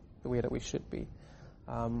Jesus the way that we should be.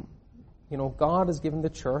 God has given the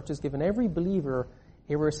church, has given every believer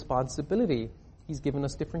a responsibility. He's given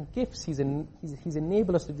us different gifts. He's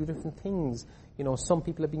enabled us to do different things. Some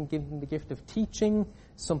people have been given the gift of teaching.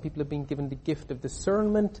 Some people have been given the gift of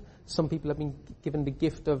discernment. Some people have been given the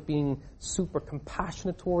gift of being super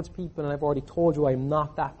compassionate towards people. And I've already told you I'm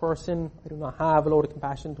not that person. I do not have a lot of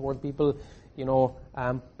compassion towards people.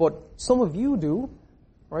 But some of you do,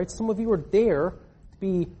 right? Some of you are there to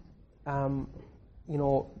be,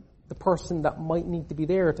 the person that might need to be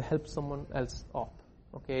there to help someone else up.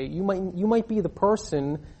 Okay, you might be the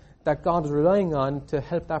person that God is relying on to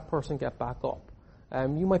help that person get back up.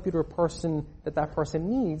 You might be the person that person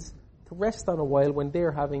needs to rest on a while when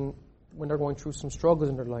they're going through some struggles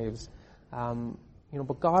in their lives.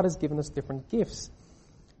 But God has given us different gifts.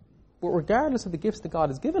 But regardless of the gifts that God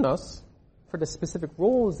has given us for the specific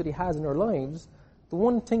roles that He has in our lives, the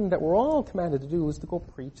one thing that we're all commanded to do is to go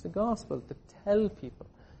preach the gospel, to tell people.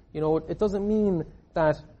 It doesn't mean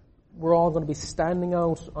that we're all going to be standing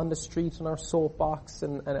out on the streets on our soapbox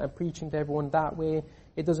and preaching to everyone that way.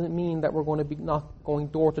 It doesn't mean that we're going to be not going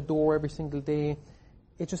door to door every single day.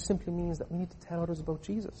 It just simply means that we need to tell others about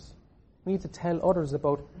Jesus. We need to tell others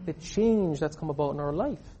about the change that's come about in our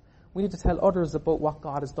life. We need to tell others about what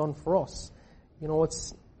God has done for us.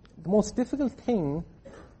 It's the most difficult thing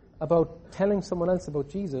about telling someone else about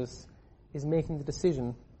Jesus is making the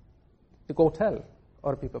decision to go tell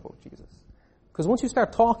other people about Jesus. Because once you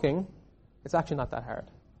start talking, it's actually not that hard.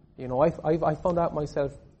 I found out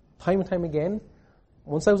myself time and time again.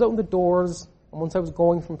 Once I was out in the doors, and once I was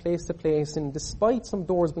going from place to place, and despite some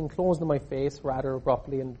doors being closed in my face rather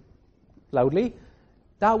abruptly and loudly,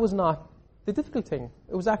 that was not the difficult thing.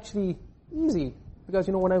 It was actually easy. Because,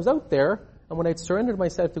 when I was out there, and when I'd surrendered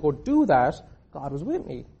myself to go do that, God was with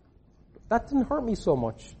me. That didn't hurt me so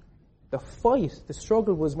much. The fight, the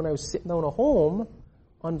struggle was when I was sitting down at home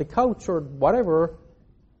on the couch or whatever,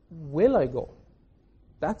 will I go?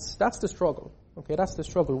 That's the struggle. Okay, that's the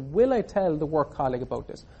struggle. Will I tell the work colleague about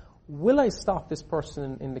this? Will I stop this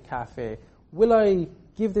person in the cafe? Will I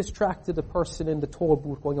give this tract to the person in the toll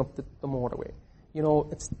booth going up the motorway? You know,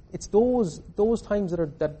 it's those times that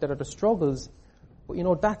are the struggles. But you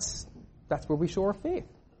know, that's where we show our faith.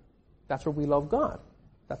 That's where we love God.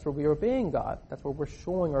 That's where we are obeying God. That's where we're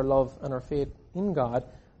showing our love and our faith in God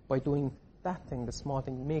by doing that thing, the small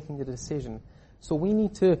thing, making the decision. So we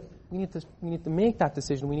need to make that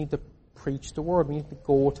decision. We need to preach the word. We need to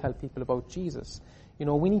go tell people about Jesus. You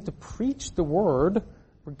know, we need to preach the word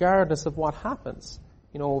regardless of what happens.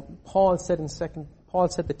 You know, Paul said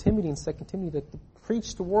to Timothy in 2 Timothy that to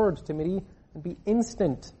preach the word, Timothy, and be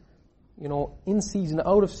instant. You know, in season,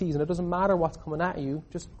 out of season. It doesn't matter what's coming at you.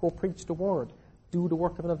 Just go preach the word. Do the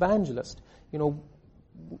work of an evangelist. You know,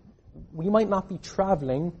 we might not be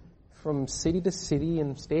traveling from city to city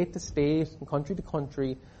and state to state and country to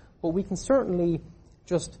country, but we can certainly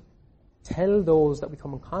just tell those that we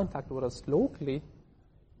come in contact with us locally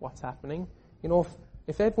what's happening. You know,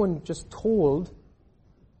 if everyone just told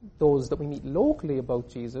those that we meet locally about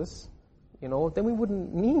Jesus, you know, then we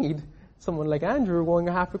wouldn't need someone like Andrew going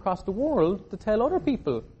half across the world to tell other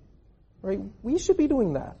people, right? We should be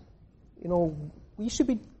doing that. You know, we should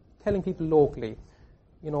be telling people locally.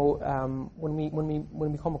 You know,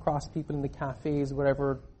 when we come across people in the cafes,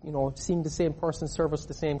 wherever, you know, seeing the same person serve us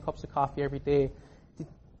the same cups of coffee every day,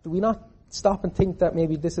 do we not stop and think that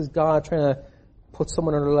maybe this is God trying to put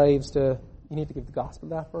someone in our lives you need to give the gospel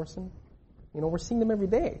to that person? You know, we're seeing them every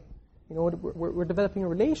day. You know, we're developing a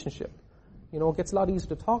relationship. You know, it gets a lot easier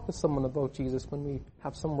to talk to someone about Jesus when we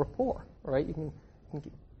have some rapport, right? You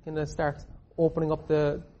can start opening up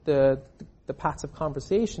the paths of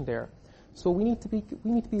conversation there. So we need to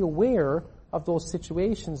be aware of those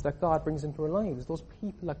situations that God brings into our lives, those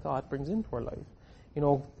people that God brings into our life. You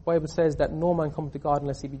know, the Bible says that no man comes to God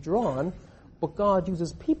unless he be drawn, but God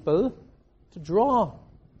uses people to draw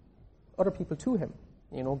other people to him.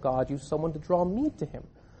 You know, God used someone to draw me to him.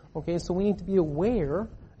 Okay, so we need to be aware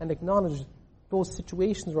and acknowledge those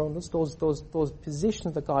situations around us, those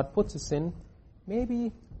positions that God puts us in.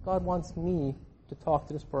 Maybe God wants me to talk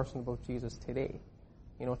to this person about Jesus today.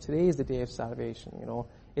 You know, today is the day of salvation. You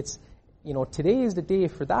know, today is the day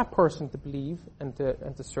for that person to believe and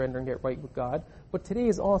to surrender and get right with God. But today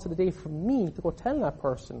is also the day for me to go tell that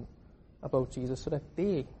person about Jesus so that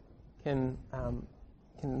they can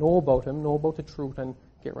know about him, know about the truth, and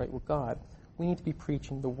get right with God. We need to be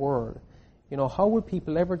preaching the word. You know, how will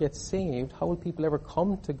people ever get saved? How will people ever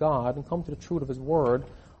come to God and come to the truth of his word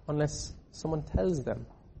unless someone tells them?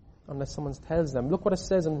 Unless someone tells them. Look what it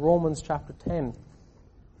says in Romans chapter 10.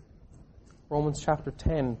 Romans chapter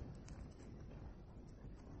 10.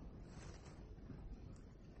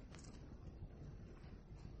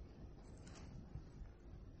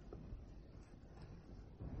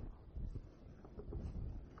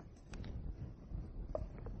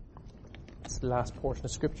 It's the last portion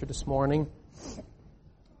of scripture this morning.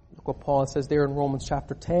 Look what Paul says there in Romans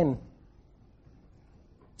chapter 10.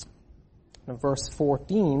 In verse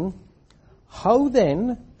 14. How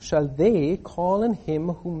then shall they call on him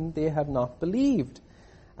whom they have not believed?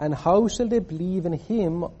 And how shall they believe in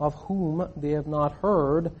him of whom they have not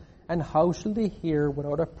heard? And how shall they hear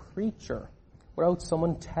without a preacher, without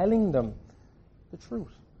someone telling them the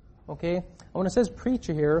truth? Okay? And when it says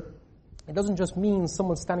preacher here, it doesn't just mean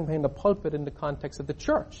someone standing behind the pulpit in the context of the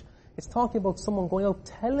church. It's talking about someone going out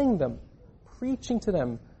telling them, preaching to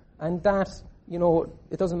them. And that, you know,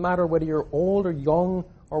 it doesn't matter whether you're old or young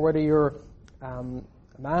or whether you're a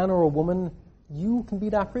man or a woman, you can be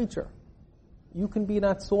that preacher. You can be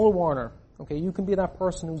that soul warner. Okay, you can be that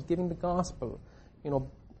person who's giving the gospel. You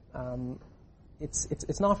know,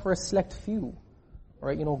 it's not for a select few.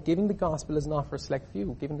 Right? You know, giving the gospel is not for a select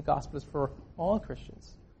few. Giving the gospel is for all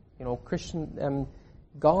Christians. You know,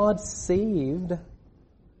 God saved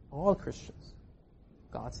all Christians.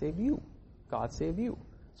 God saved you. God saved you.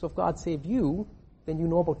 So if God saved you, then you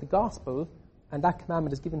know about the gospel, and that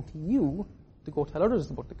commandment is given to you to go tell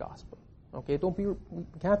others about the gospel. Okay, we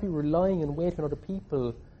can't be relying and waiting on other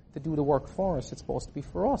people to do the work for us. It's supposed to be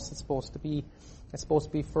for us. It's supposed to be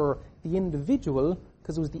for the individual,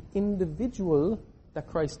 because it was the individual that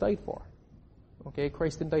Christ died for. Okay,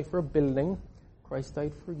 Christ didn't die for a building. Christ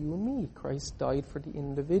died for you and me. Christ died for the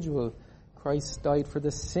individual. Christ died for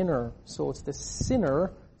the sinner. So it's the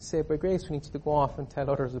sinner saved by grace who needs to go off and tell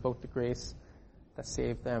others about the grace that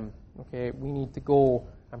saved them. Okay, we need to go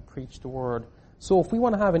and preach the word. So if we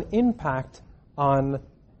want to have an impact on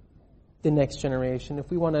the next generation, if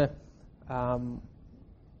we want to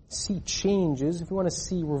see changes, if we want to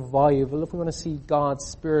see revival, if we want to see God's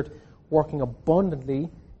Spirit working abundantly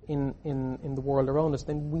in the world around us,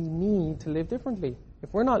 then we need to live differently.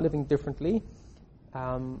 If we're not living differently,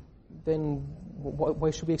 then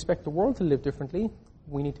why should we expect the world to live differently?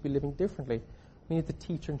 We need to be living differently. We need to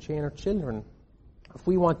teach and train our children. If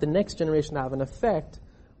we want the next generation to have an effect,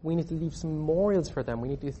 we need to leave some memorials for them. We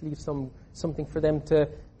need to leave something for them to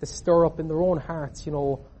stir up in their own hearts,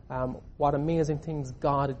 what amazing things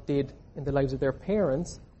God did in the lives of their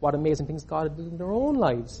parents, what amazing things God did in their own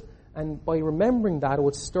lives. And by remembering that, it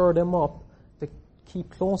would stir them up to keep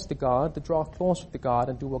close to God, to draw closer to God,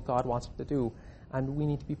 and do what God wants them to do. And we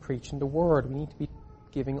need to be preaching the Word. We need to be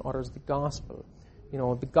giving others the gospel.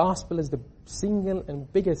 The gospel is the single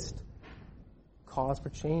and biggest cause for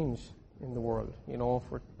change in the world. If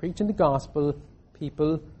we're preaching the gospel,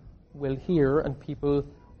 people will hear and people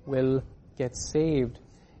will get saved.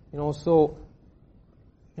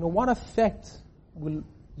 What effect will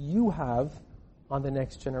you have on the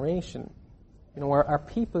next generation? Are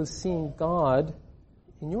people seeing God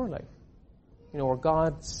in your life? Or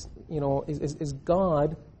God's, is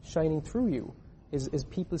God shining through you? Is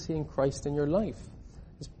people seeing Christ in your life?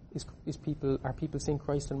 Are people seeing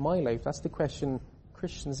Christ in my life? That's the question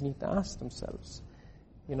Christians need to ask themselves.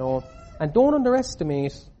 And don't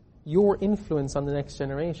underestimate your influence on the next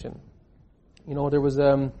generation. There was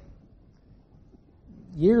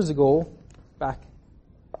years ago, back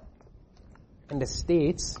in the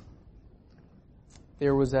States,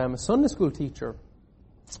 there was a Sunday school teacher,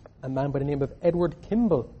 a man by the name of Edward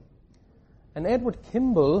Kimball. And Edward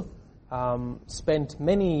Kimball spent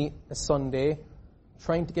many a Sunday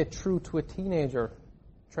trying to get through to a teenager,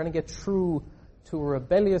 trying to get through to a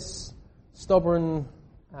rebellious, stubborn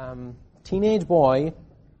teenage boy.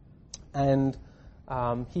 And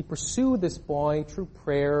he pursued this boy through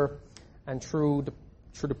prayer and through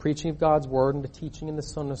the preaching of God's Word and the teaching in the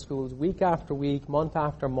Sunday schools, week after week, month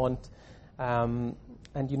after month. And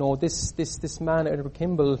this man, Edward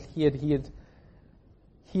Kimball, he had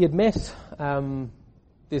met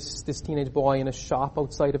this teenage boy in a shop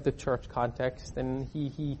outside of the church context, and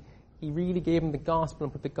he really gave him the gospel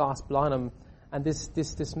and put the gospel on him. And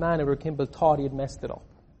this man, Edward Kimball, thought he had messed it up.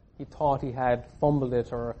 He thought he had fumbled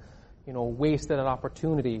it or wasted an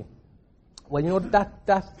opportunity. Well,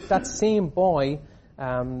 that same boy,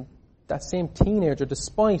 that same teenager,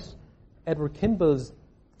 despite Edward Kimball's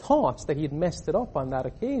thoughts that he had messed it up on that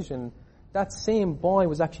occasion, that same boy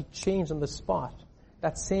was actually changed on the spot.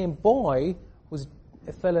 That same boy was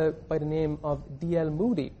a fellow by the name of D.L.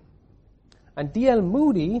 Moody. And D.L.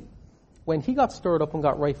 Moody, when he got stirred up and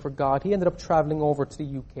got right for God, he ended up traveling over to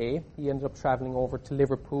the UK. He ended up traveling over to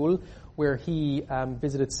Liverpool, where he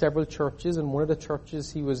visited several churches, and one of the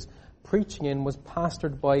churches he was preaching in was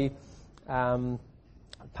pastored by a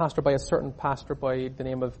certain pastor by the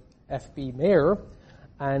name of F.B. Mayer.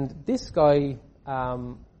 And this guy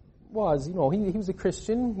he was a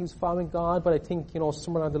Christian, he was following God, but I think,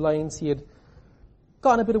 somewhere along the lines he had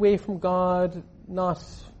gotten a bit away from God, not,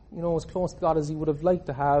 as close to God as he would have liked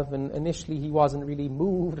to have, and initially he wasn't really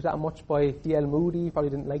moved that much by D.L. Moody. He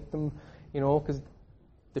probably didn't like them, because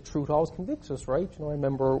the truth always convicts us, right? I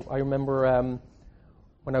remember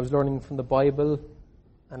when I was learning from the Bible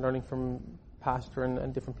and learning from pastor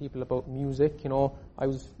and different people about music,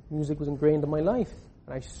 music was ingrained in my life.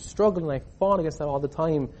 And I struggled and I fought against that all the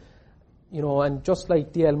time, and just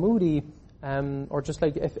like D.L. Moody, or just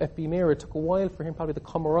like F.B. Mayer, it took a while for him probably to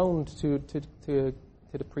come around to the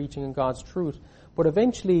preaching of God's truth. But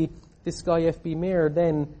eventually, this guy F.B. Mayer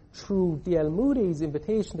then, through D.L. Moody's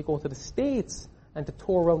invitation to go to the States and to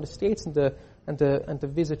tour around the States and to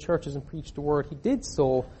visit churches and preach the Word, he did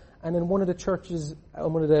so. And in one of the churches,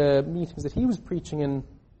 one of the meetings that he was preaching in,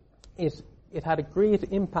 it had a great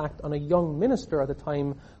impact on a young minister at the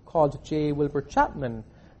time called J. Wilbur Chapman.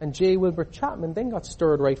 And J. Wilbur Chapman then got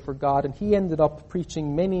stirred right for God, and he ended up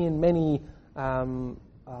preaching many and many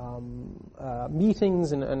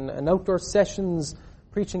meetings and outdoor sessions,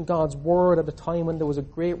 preaching God's Word at a time when there was a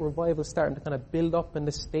great revival starting to kind of build up in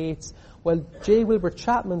the States. Well, J. Wilbur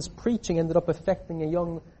Chapman's preaching ended up affecting a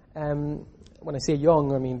young, when I say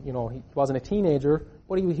young, I mean, he wasn't a teenager,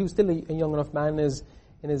 but he was still a young enough man.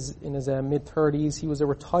 In his mid-30s, he was a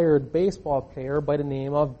retired baseball player by the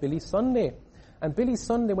name of Billy Sunday. And Billy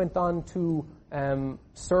Sunday went on to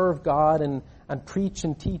serve God and preach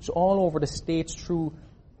and teach all over the States through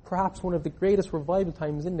perhaps one of the greatest revival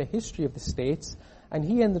times in the history of the States. And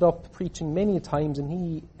he ended up preaching many times, and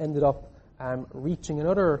he ended up reaching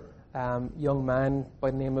another young man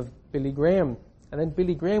by the name of Billy Graham. And then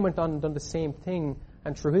Billy Graham went on and done the same thing,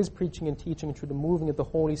 and through his preaching and teaching and through the moving of the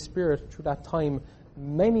Holy Spirit through that time,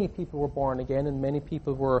 many people were born again and many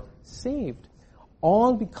people were saved.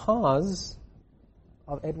 All because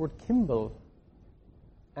of Edward Kimball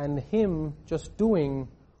and him just doing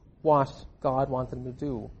what God wanted him to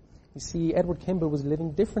do. You see, Edward Kimball was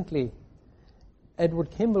living differently.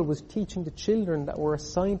 Edward Kimball was teaching the children that were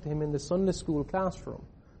assigned to him in the Sunday school classroom.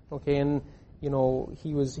 Okay, and he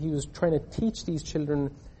was trying to teach these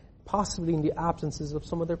children, possibly in the absences of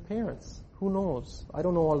some of their parents. Who knows? I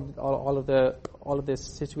don't know all of the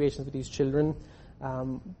situations with these children,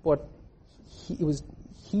 but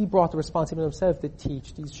he brought the responsibility himself to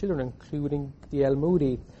teach these children, including D.L.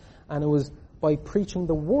 Moody, and it was by preaching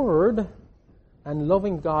the Word and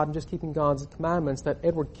loving God and just keeping God's commandments that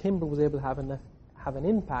Edward Kimball was able to have an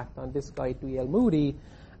impact on this guy D.L. Moody,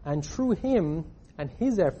 and through him and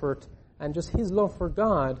his effort and just his love for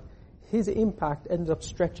God, his impact ended up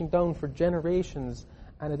stretching down for generations,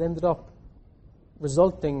 and it ended up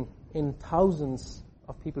resulting in thousands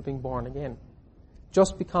of people being born again.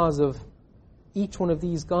 Just because of each one of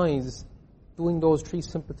these guys doing those three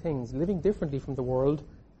simple things, living differently from the world,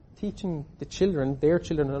 teaching the children, their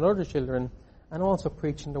children and other children, and also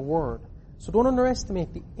preaching the Word. So don't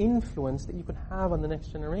underestimate the influence that you can have on the next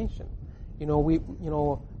generation.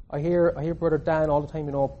 I hear Brother Dan all the time,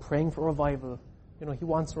 praying for revival. He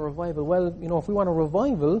wants a revival. Well, if we want a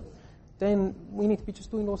revival, then we need to be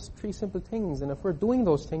just doing those three simple things. And if we're doing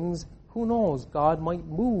those things, who knows? God might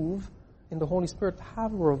move in the Holy Spirit to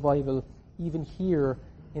have a revival even here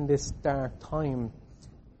in this dark time.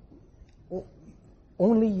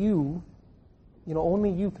 Only you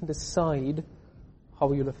can decide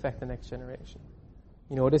how you'll affect the next generation.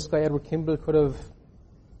 This guy Edward Kimball could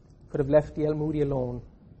have left D.L. Moody alone.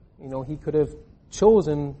 He could have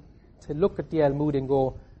chosen to look at D.L. Moody and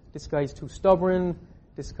go, this guy's too stubborn,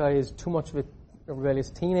 this guy is too much of a rebellious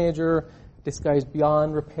teenager, this guy's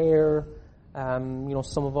beyond repair.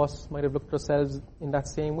 Some of us might have looked at ourselves in that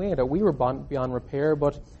same way, that we were beyond repair,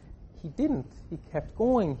 but he didn't. He kept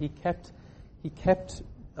going. He kept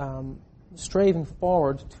striving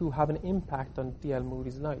forward to have an impact on D.L.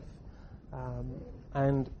 Moody's life.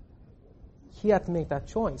 And he had to make that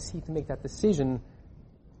choice. He had to make that decision.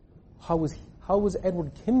 How was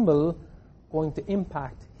Edward Kimball going to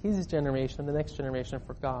impact his generation and the next generation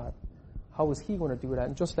for God? How was he going to do that?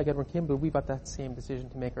 And just like Edward Kimball, we've got that same decision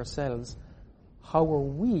to make ourselves. How are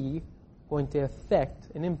we going to affect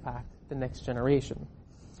and impact the next generation?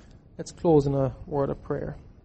 Let's close in a word of prayer.